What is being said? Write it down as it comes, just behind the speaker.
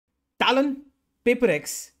Talon,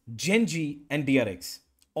 PaperX, GenG, and DRX.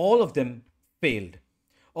 All of them failed.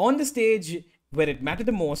 On the stage where it mattered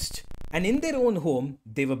the most, and in their own home,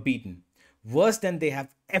 they were beaten. Worse than they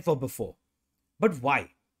have ever before. But why?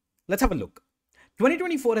 Let's have a look.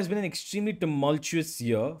 2024 has been an extremely tumultuous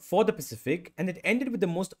year for the Pacific, and it ended with the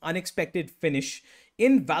most unexpected finish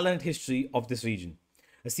in Valorant history of this region.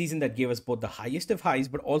 A season that gave us both the highest of highs,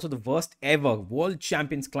 but also the worst ever World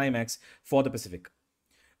Champions climax for the Pacific.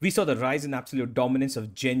 We saw the rise in absolute dominance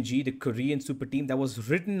of GenG, the Korean super team that was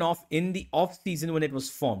written off in the off-season when it was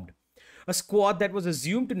formed. A squad that was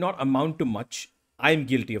assumed to not amount to much. I'm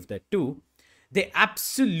guilty of that too. They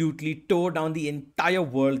absolutely tore down the entire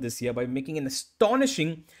world this year by making an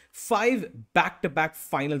astonishing 5 back-to-back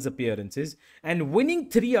finals appearances and winning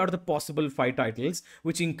 3 out of the possible 5 titles,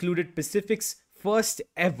 which included Pacific's first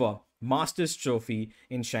ever Masters Trophy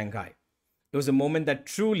in Shanghai. It was a moment that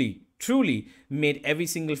truly made every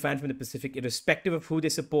single fan from the Pacific, irrespective of who they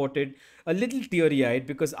supported, a little teary-eyed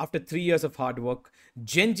because after 3 years of hard work,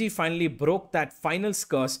 GenG finally broke that finals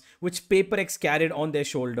curse which PaperX carried on their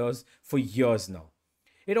shoulders for years now.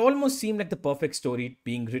 It almost seemed like the perfect story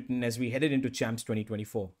being written as we headed into Champs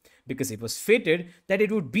 2024 because it was fated that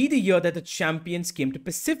it would be the year that the champions came to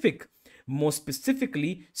Pacific, more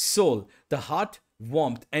specifically Seoul, the heart,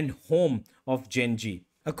 warmth and home of GenG.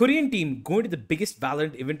 A Korean team going to the biggest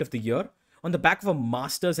Valorant event of the year on the back of a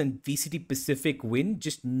Masters and VCT Pacific win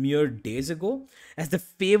just mere days ago as the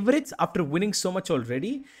favorites after winning so much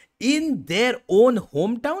already in their own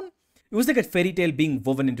hometown. It was like a fairy tale being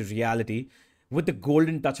woven into reality with the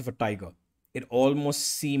golden touch of a tiger. It almost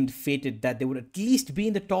seemed fated that they would at least be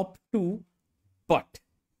in the top 2, but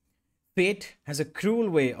fate has a cruel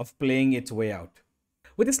way of playing its way out.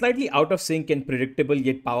 With a slightly out of sync and predictable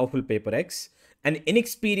yet powerful PaperX, an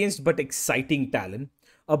inexperienced but exciting Talon,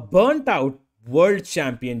 a burnt out world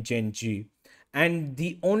champion GenG, and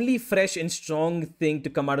the only fresh and strong thing to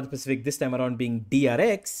come out of the Pacific this time around being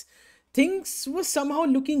DRX, things were somehow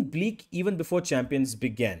looking bleak even before Champions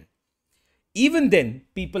began. Even then,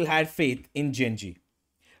 people had faith in GenG.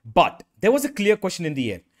 But there was a clear question in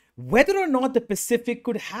the air. Whether or not the Pacific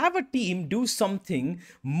could have a team do something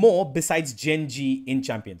more besides GenG in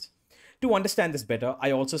Champions. To understand this better,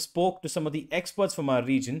 I also spoke to some of the experts from our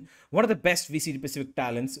region, one of the best VCT Pacific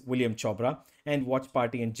talents, William Chobra, and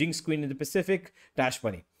watchparty and Jinx Queen in the Pacific,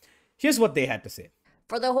 Tashbunny. Here's what they had to say.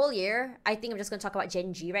 For the whole year, I think I'm just going to talk about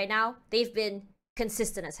GenG right now. They've been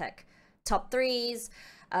consistent as heck. Top 3s,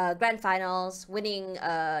 grand finals, winning,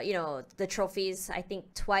 the trophies, I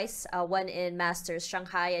think twice, one in Masters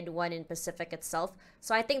Shanghai and one in Pacific itself.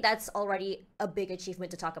 So I think that's already a big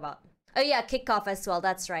achievement to talk about. Oh yeah, kickoff as well,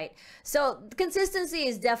 that's right. So consistency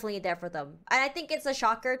is definitely there for them. And I think it's a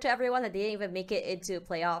shocker to everyone that they didn't even make it into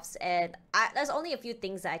playoffs. And there's only a few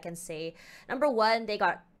things that I can say. Number one, they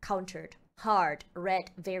got countered hard,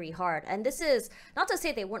 read very hard. And this is not to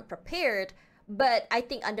say they weren't prepared, but I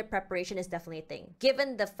think under preparation is definitely a thing.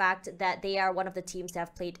 Given the fact that they are one of the teams that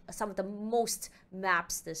have played some of the most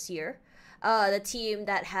maps this year. The team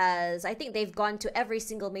that has, I think they've gone to every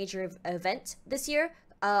single major event this year.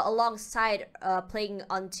 Alongside playing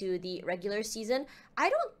onto the regular season, I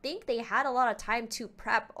don't think they had a lot of time to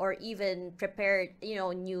prep or even prepare,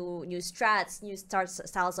 new strats, new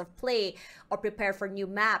styles of play, or prepare for new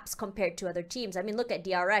maps compared to other teams. I mean, look at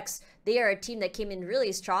DRX. They are a team that came in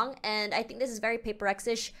really strong, and I think this is very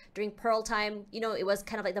PaperX-ish. During Pearl time, it was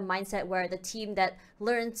kind of like the mindset where the team that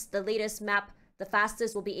learns the latest map the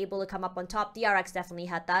fastest will be able to come up on top. DRX definitely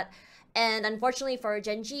had that. And unfortunately for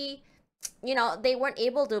GenG, they weren't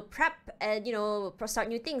able to prep and, start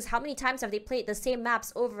new things. How many times have they played the same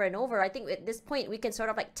maps over and over? I think at this point, we can sort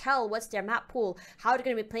of like tell what's their map pool, how they're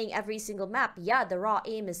going to be playing every single map. Yeah, the raw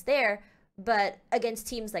aim is there, but against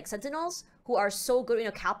teams like Sentinels, who are so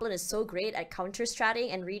good, Kaplan is so great at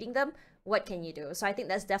counter-stratting and reading them, what can you do? So I think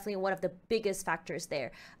that's definitely one of the biggest factors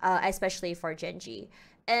there, especially for GenG.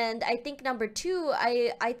 And I think number two,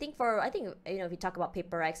 I think if you talk about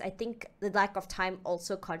PaperX, I think the lack of time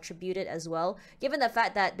also contributed as well. Given the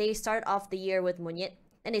fact that they started off the year with Munyit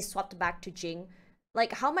and they swapped back to Jing,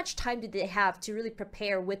 like how much time did they have to really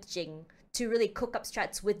prepare with Jing, to really cook up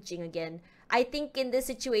strats with Jing again? I think in this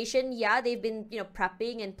situation, yeah, they've been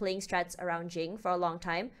prepping and playing strats around Jing for a long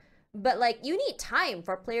time, but like you need time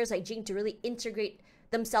for players like Jing to really integrate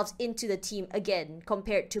themselves into the team again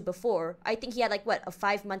compared to before. I think he had like a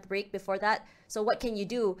 5-month break before that. So what can you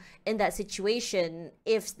do in that situation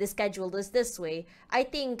if the schedule is this way? I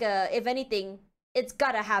think if anything, it's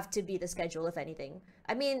gotta have to be the schedule if anything.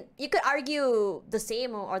 I mean, you could argue the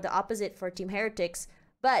same or the opposite for Team Heretics,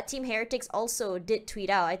 But Team Heretics also did tweet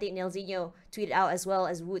out. I think Nelzinho tweeted out as well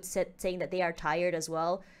as Wood said, saying that they are tired as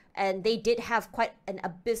well. And they did have quite an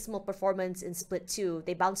abysmal performance in Split 2.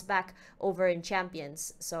 They bounced back over in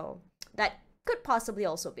Champions. So that could possibly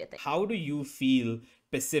also be a thing. How do you feel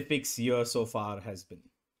Pacific's year so far has been?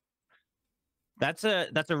 That's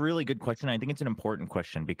a really good question. I think it's an important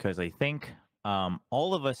question because I think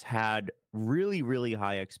all of us had really, really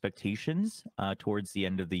high expectations towards the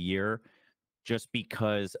end of the year, just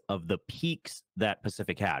because of the peaks that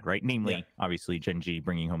Pacific had, right? Namely, obviously, GenG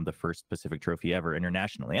bringing home the first Pacific trophy ever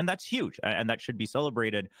internationally. And that's huge. And that should be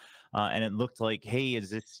celebrated. And it looked like, hey,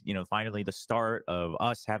 is this, finally the start of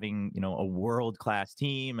us having, a world-class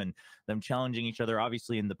team and them challenging each other?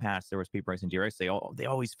 Obviously, in the past, there was Paper Rice and DRX. They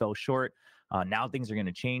always fell short. Now things are going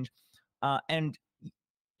to change. And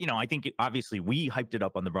I think obviously we hyped it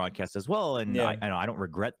up on the broadcast as well. And I don't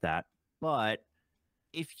regret that. But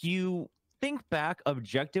if you think back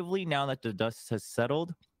objectively, now that the dust has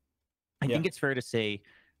settled, I think it's fair to say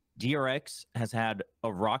DRX has had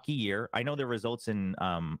a rocky year. I know their results in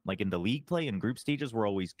in the league play and group stages were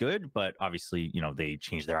always good, but obviously, they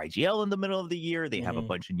changed their IGL in the middle of the year. They have a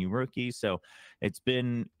bunch of new rookies. So it's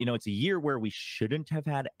been, it's a year where we shouldn't have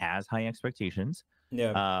had as high expectations.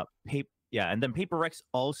 And then Paper Rex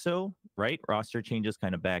also, right? Roster changes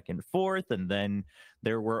kind of back and forth. And then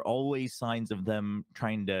there were always signs of them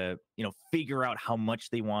trying to, figure out how much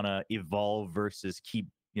they want to evolve versus keep,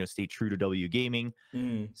 stay true to W Gaming.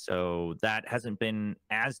 So that hasn't been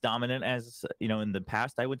as dominant as, in the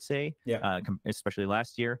past, I would say, especially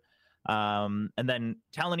last year. And then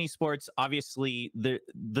Talon Esports, obviously the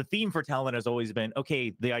theme for Talon has always been,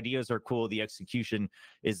 okay, the ideas are cool, the execution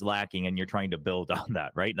is lacking, and you're trying to build on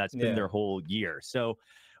that, right? That's been their whole year. So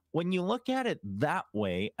when you look at it that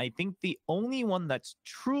way, I think the only one that's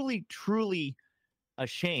truly a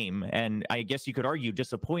shame, and I guess you could argue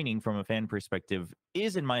disappointing from a fan perspective,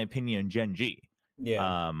 is, in my opinion, GenG.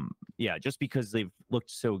 Just because they've looked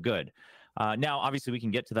so good. Now, obviously, we can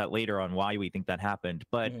get to that later on why we think that happened,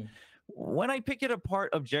 but when I pick it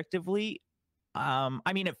apart objectively,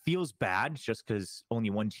 it feels bad just because only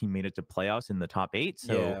one team made it to playoffs in the top 8.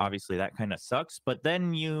 So obviously that kind of sucks. But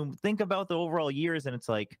then you think about the overall years and it's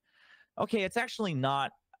like, okay, it's actually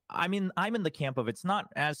not. I'm in the camp of it's not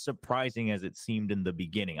as surprising as it seemed in the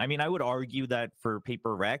beginning. I would argue that for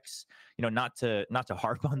Paper Rex, not to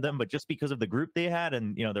harp on them, but just because of the group they had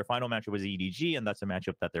and, their final matchup was EDG, and that's a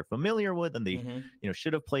matchup that they're familiar with and they,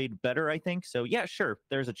 should have played better, I think. So yeah, sure.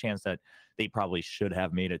 There's a chance that they probably should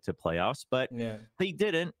have made it to playoffs, but they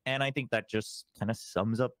didn't. And I think that just kind of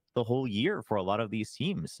sums up the whole year for a lot of these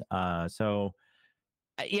teams. I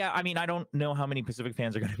don't know how many Pacific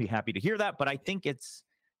fans are going to be happy to hear that, but I think it's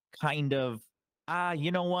kind of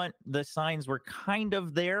you know what, the signs were kind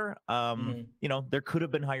of there. There could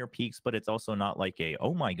have been higher peaks, but it's also not like a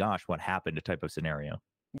oh my gosh what happened type of scenario.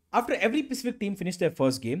 After every Pacific team finished their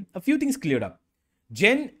first game, a few things cleared up.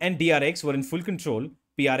 Gen and DRX were in full control.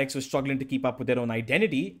 PRX was struggling to keep up with their own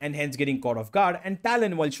identity and hence getting caught off guard, and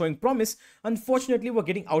Talon, while showing promise, unfortunately were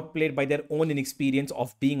getting outplayed by their own inexperience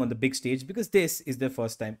of being on the big stage because this is their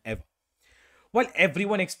first time ever. While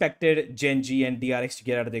everyone expected GenG and DRX to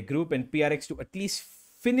get out of their group and PRX to at least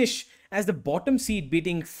finish as the bottom seed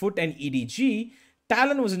beating Foot and EDG,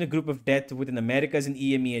 Talon was in a group of death with an Americas and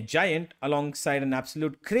EMEA giant alongside an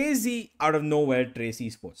absolute crazy out of nowhere Trace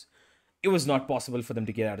Esports. It was not possible for them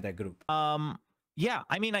to get out of that group. I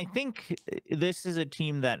think this is a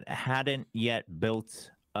team that hadn't yet built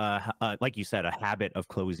like you said, a habit of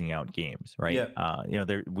closing out games, right?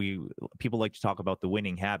 People like to talk about the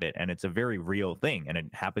winning habit, and it's a very real thing, and it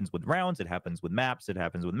happens with rounds, it happens with maps, it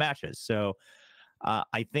happens with matches. So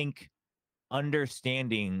I think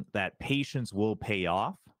understanding that patience will pay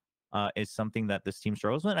off is something that this team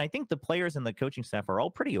struggles with. And I think the players and the coaching staff are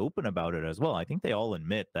all pretty open about it as well. I think they all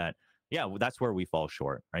admit that, that's where we fall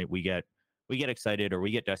short, right? We get excited or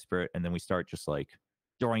we get desperate, and then we start just like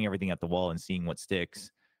throwing everything at the wall and seeing what sticks.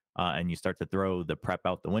 And you start to throw the prep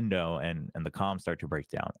out the window, and the comms start to break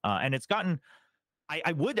down. And it's gotten,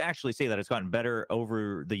 I would actually say that it's gotten better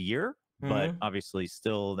over the year, but obviously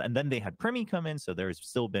still, and then they had Premi come in, so there's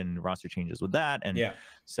still been roster changes with that. And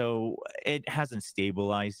so it hasn't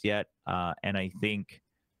stabilized yet. And I think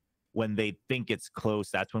when they think it's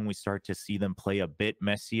close, that's when we start to see them play a bit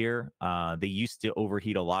messier. They used to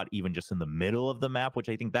overheat a lot, even just in the middle of the map, which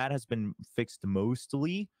I think that has been fixed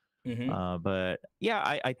mostly. But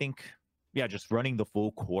I think just running the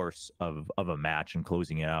full course of a match and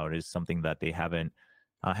closing it out is something that they haven't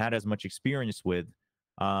had as much experience with.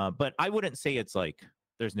 But I wouldn't say it's like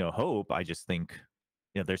there's no hope. I just think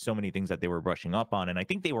there's so many things that they were brushing up on. And I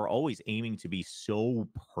think they were always aiming to be so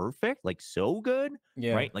perfect, like so good,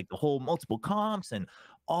 Yeah. right? Like the whole multiple comps and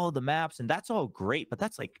all the maps. And that's all great, but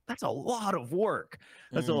that's a lot of work.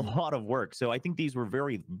 That's a lot of work. So I think these were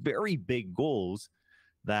very, very big goals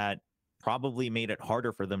that probably made it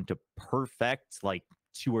harder for them to perfect like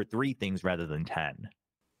 2 or 3 things rather than 10.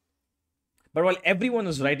 But while everyone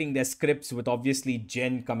was writing their scripts with obviously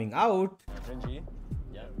Gen coming out, GenG,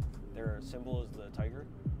 yeah, their symbol is the tiger.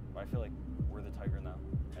 But I feel like we're the tiger now,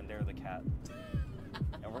 and they're the cat,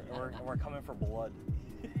 and we're coming for blood.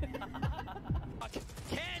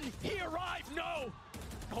 Can he arrive? No!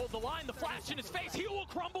 Hold the line, the flash in his face, he will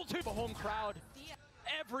crumble to the home crowd.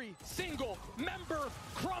 Every single member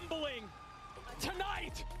crumbling.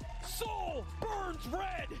 Tonight, Seoul burns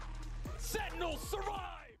red. Sentinels survive.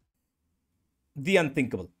 the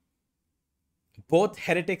unthinkable. Both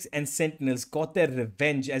Heretics and Sentinels got their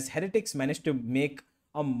revenge as Heretics managed to make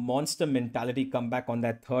a monster mentality comeback on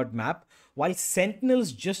that third map, while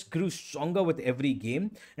Sentinels just grew stronger with every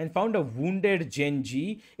game and found a wounded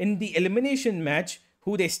GenG in the elimination match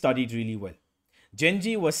who they studied really well.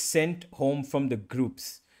 GenG was sent home from the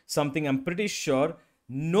groups, something I'm pretty sure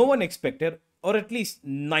no one expected, or at least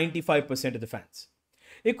 95% of the fans.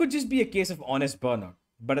 It could just be a case of honest burnout,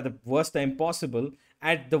 but at the worst time possible,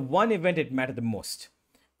 at the one event it mattered the most.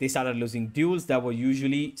 They started losing duels that were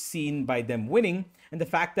usually seen by them winning, and the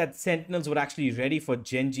fact that Sentinels were actually ready for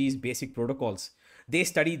GenG's basic protocols. They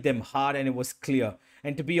studied them hard and it was clear,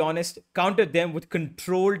 and to be honest, countered them with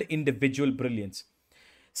controlled individual brilliance.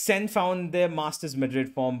 Sen found their Masters Madrid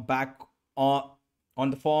form back on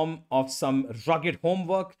the form of some rugged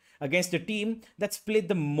homework against a team that's played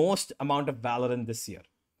the most amount of Valorant this year.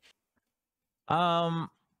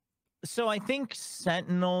 So I think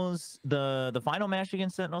Sentinels, the final match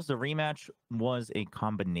against Sentinels, the rematch was a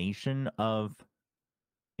combination of,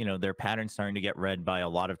 their patterns starting to get read by a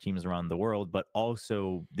lot of teams around the world, but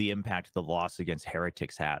also the impact the loss against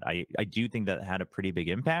Heretics had. I do think that had a pretty big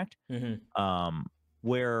impact.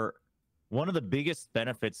 Where one of the biggest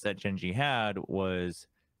benefits that GenG had was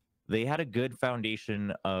they had a good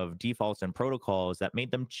foundation of defaults and protocols that made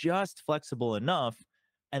them just flexible enough.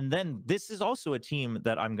 And then this is also a team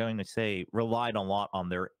that I'm going to say relied a lot on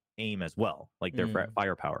their aim as well, like their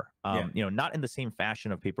firepower. Not in the same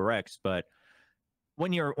fashion of Paper X, but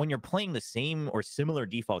when you're playing the same or similar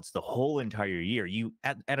defaults the whole entire year, you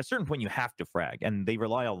at a certain point you have to frag, and they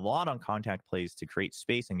rely a lot on contact plays to create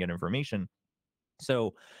space and get information.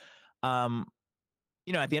 So,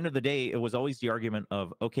 at the end of the day, it was always the argument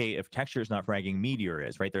of, okay, if Texture is not fragging, Meteor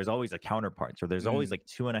is, right? There's always a counterpart. So there's always like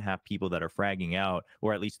 2.5 people that are fragging out,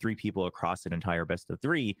 or at least 3 people across an entire best of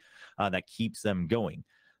 3 that keeps them going.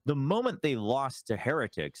 The moment they lost to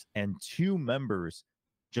Heretics and 2 members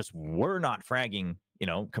just were not fragging,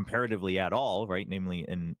 comparatively at all, right? Namely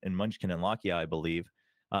in Munchkin and Lakia, I believe,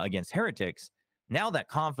 against Heretics. Now that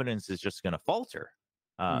confidence is just going to falter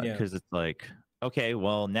because it's like, okay,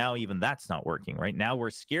 well, now even that's not working, right? Now we're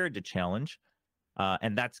scared to challenge.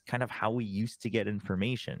 And that's kind of how we used to get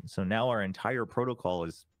information. So now our entire protocol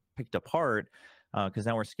is picked apart because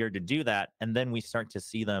now we're scared to do that. And then we start to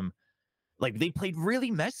see them, like, they played really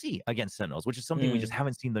messy against Sentinels, which is something we just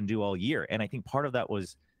haven't seen them do all year. And I think part of that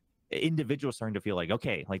was individuals starting to feel like,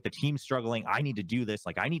 okay, like the team's struggling. I need to do this.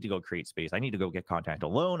 Like, I need to go create space. I need to go get contact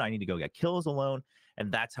alone. I need to go get kills alone.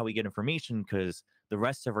 And that's how we get information, because the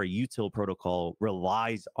rest of our util protocol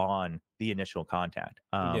relies on the initial contact.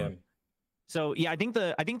 So yeah, I think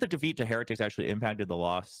the defeat to Heretics actually impacted the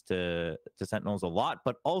loss to Sentinels a lot,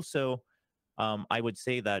 but also I would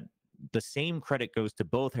say that the same credit goes to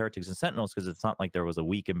both Heretics and Sentinels, because it's not like there was a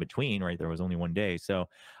week in between, right? There was only one day. So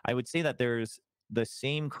I would say that there's the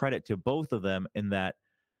same credit to both of them in that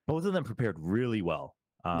both of them prepared really well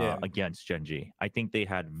against GenG. I think they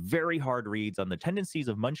had very hard reads on the tendencies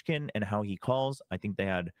of Munchkin and how he calls. I think they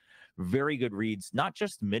had very good reads, not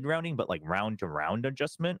just mid-rounding, but like round-to-round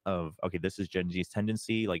adjustment of, okay, this is GenG's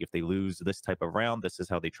tendency. Like, if they lose this type of round, this is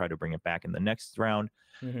how they try to bring it back in the next round.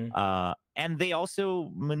 And they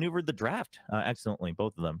also maneuvered the draft excellently,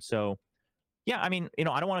 both of them. So, yeah, I mean,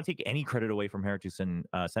 I don't want to take any credit away from Heretics and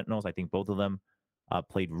Sentinels. I think both of them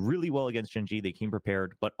played really well against GenG. They came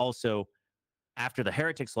prepared, but also after the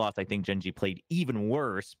Heretics loss, I think GenG played even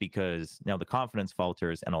worse because now the confidence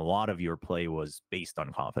falters and a lot of your play was based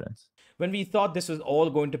on confidence. When we thought this was all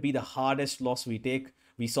going to be the hardest loss we take,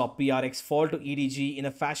 we saw PRX fall to EDG in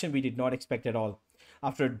a fashion we did not expect at all.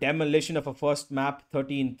 After demolition of a first map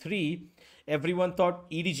 13-3, everyone thought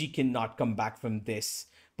EDG cannot come back from this.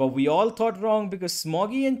 But we all thought wrong because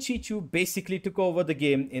Smoggy and Chichu basically took over the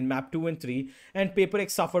game in map 2 and 3, and Paper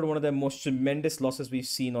X suffered one of the most tremendous losses we've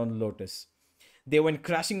seen on Lotus. They went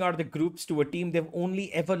crashing out of the groups to a team they've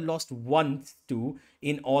only ever lost once to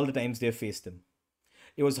in all the times they've faced them.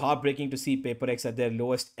 It was heartbreaking to see Paper X at their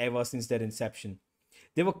lowest ever since their inception.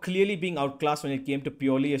 They were clearly being outclassed when it came to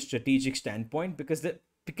purely a strategic standpoint because they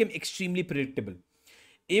became extremely predictable.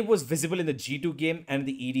 It was visible in the G2 game and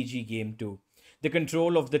the EDG game too. The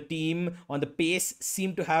control of the team on the pace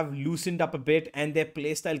seemed to have loosened up a bit, and their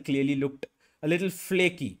playstyle clearly looked a little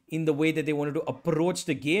flaky in the way that they wanted to approach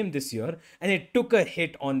the game this year, and it took a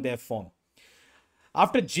hit on their form.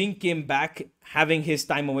 After GenG came back, having his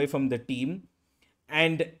time away from the team,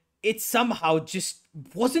 and it somehow just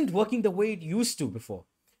wasn't working the way it used to before.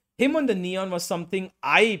 Him on the Neon was something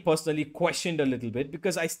I personally questioned a little bit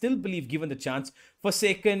because I still believe, given the chance,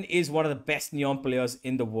 Forsaken is one of the best Neon players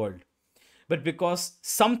in the world. But because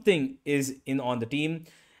something is on the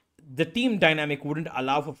team dynamic wouldn't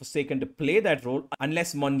allow for Forsaken to play that role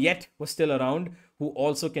unless Monyet was still around, who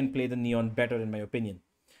also can play the Neon better in my opinion.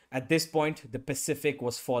 At this point, the Pacific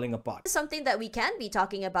was falling apart. Something that we can be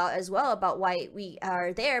talking about as well, about why we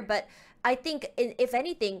are there, but I think, if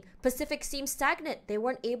anything, Pacific seems stagnant. They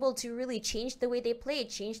weren't able to really change the way they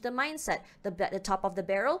played, change the mindset. The top of the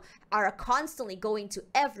barrel are constantly going to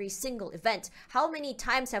every single event. How many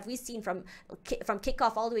times have we seen from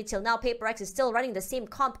kickoff all the way till now, Paper X is still running the same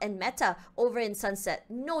comp and meta over in Sunset?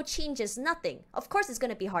 No changes, nothing. Of course it's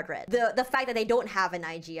going to be hard red. The fact that they don't have an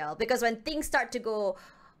IGL, because when things start to go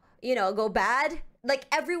bad, like,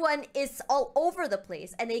 everyone is all over the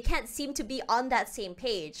place and they can't seem to be on that same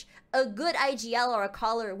page. A good IGL or a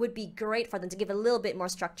caller would be great for them to give a little bit more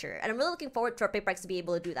structure, and I'm really looking forward for Paper X to be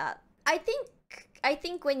able to do that. I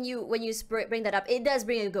think when you bring that up, it does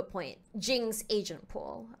bring a good point. GenG's agent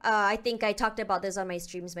pool. I think I talked about this on my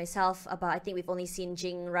streams myself. I think we've only seen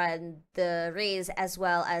GenG run the Raze as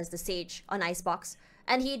well as the Sage on Icebox,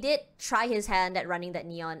 and he did try his hand at running that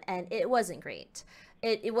Neon, and it wasn't great.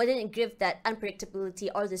 It didn't give that unpredictability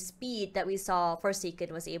or the speed that we saw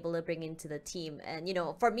Forsaken was able to bring into the team. And,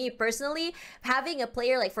 for me personally, having a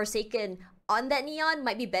player like Forsaken on that Neon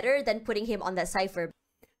might be better than putting him on that Cypher.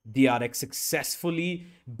 DRX successfully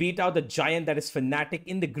beat out the giant that is Fnatic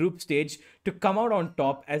in the group stage to come out on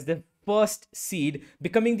top as the first seed,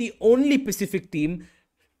 becoming the only Pacific team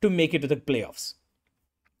to make it to the playoffs.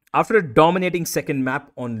 After a dominating second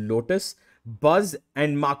map on Lotus, Buzz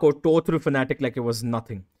and Mako tore through Fnatic like it was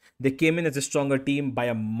nothing. They came in as a stronger team by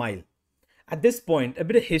a mile. At this point, a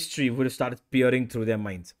bit of history would have started peering through their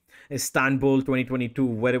minds. Istanbul 2022,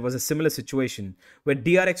 where it was a similar situation, where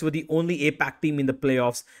DRX were the only APAC team in the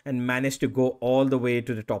playoffs and managed to go all the way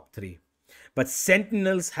to the top 3. But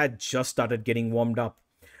Sentinels had just started getting warmed up.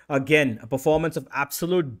 Again, a performance of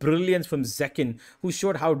absolute brilliance from Zekin, who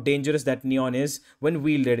showed how dangerous that Neon is when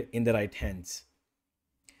wielded in the right hands.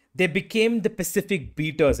 They became the Pacific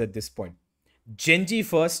beaters at this point. GenG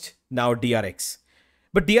first, now DRX.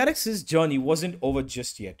 But DRX's journey wasn't over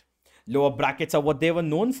just yet. Lower brackets are what they were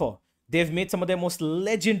known for. They've made some of their most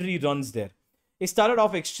legendary runs there. They started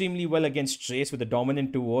off extremely well against Trace with a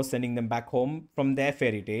dominant 2-0, sending them back home from their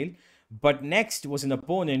fairy tale. But next was an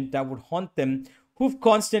opponent that would haunt them, who've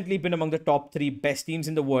constantly been among the top 3 best teams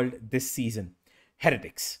in the world this season.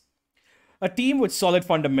 Heretics. A team with solid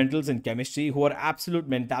fundamentals and chemistry, who are absolute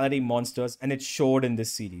mentality monsters, and it showed in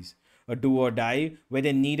this series. A do or die, where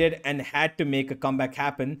they needed and had to make a comeback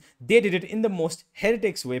happen, they did it in the most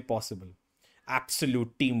Heretics way possible.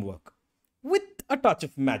 Absolute teamwork. With a touch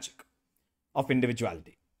of magic. Of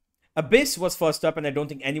individuality. Abyss was first up, and I don't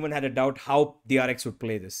think anyone had a doubt how DRX would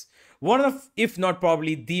play this. One of, if not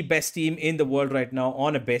probably the best team in the world right now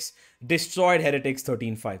on Abyss, destroyed Heretics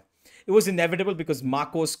 13-5. It was inevitable because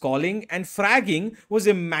Mako's calling and fragging was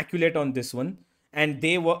immaculate on this one, and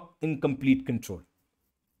they were in complete control.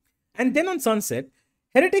 And then on Sunset,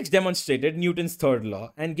 Heretics demonstrated Newton's third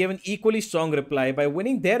law and gave an equally strong reply by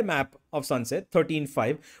winning their map of Sunset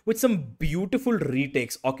 13-5 with some beautiful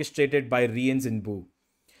retakes orchestrated by Rians and Boo.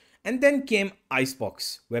 And then came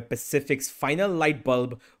Icebox, where Pacific's final light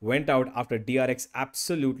bulb went out after DRX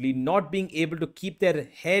absolutely not being able to keep their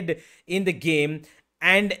head in the game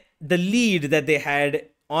and the lead that they had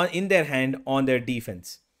in their hand on their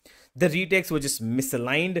defense. The retakes were just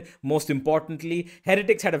misaligned. Most importantly,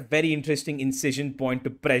 Heretics had a very interesting incision point to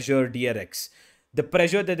pressure DRX. The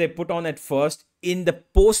pressure that they put on at first in the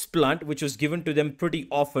post plant, which was given to them pretty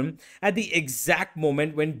often at the exact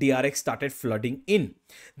moment when DRX started flooding in.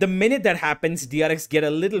 The minute that happens, DRX get a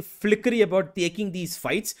little flickery about taking these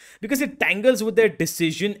fights because it tangles with their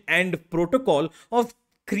decision and protocol of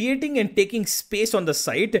creating and taking space on the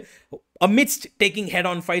site amidst taking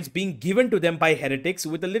head-on fights being given to them by Heretics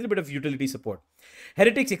with a little bit of utility support.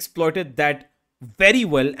 Heretics exploited that very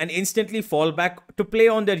well and instantly fall back to play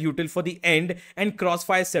on their util for the end, and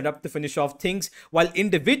Crossfire set up to finish off things, while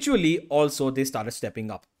individually also they started stepping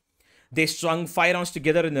up. They strung 5 rounds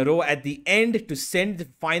together in a row at the end to send the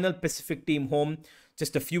final Pacific team home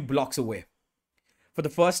just a few blocks away. For the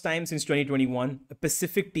first time since 2021, a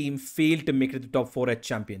Pacific team failed to make it to the top 4 as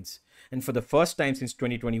champions. And for the first time since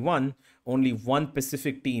 2021, only one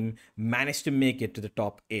Pacific team managed to make it to the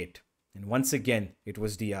top 8. And once again, it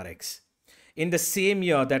was DRX. In the same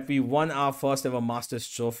year that we won our first ever Masters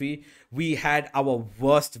trophy, we had our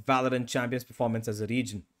worst Valorant Champions performance as a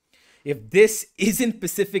region. If this isn't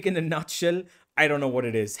Pacific in a nutshell, I don't know what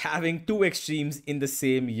it is. Having 2 extremes in the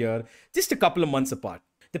same year, just a couple of months apart.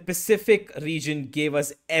 The Pacific region gave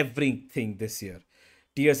us everything this year.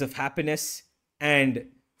 Tears of happiness and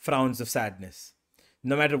frowns of sadness.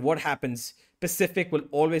 No matter what happens, Pacific will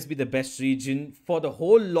always be the best region for the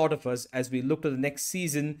whole lot of us as we look to the next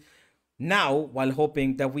season now, while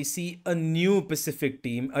hoping that we see a new Pacific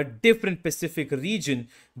team, a different Pacific region,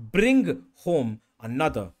 bring home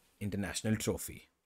another international trophy.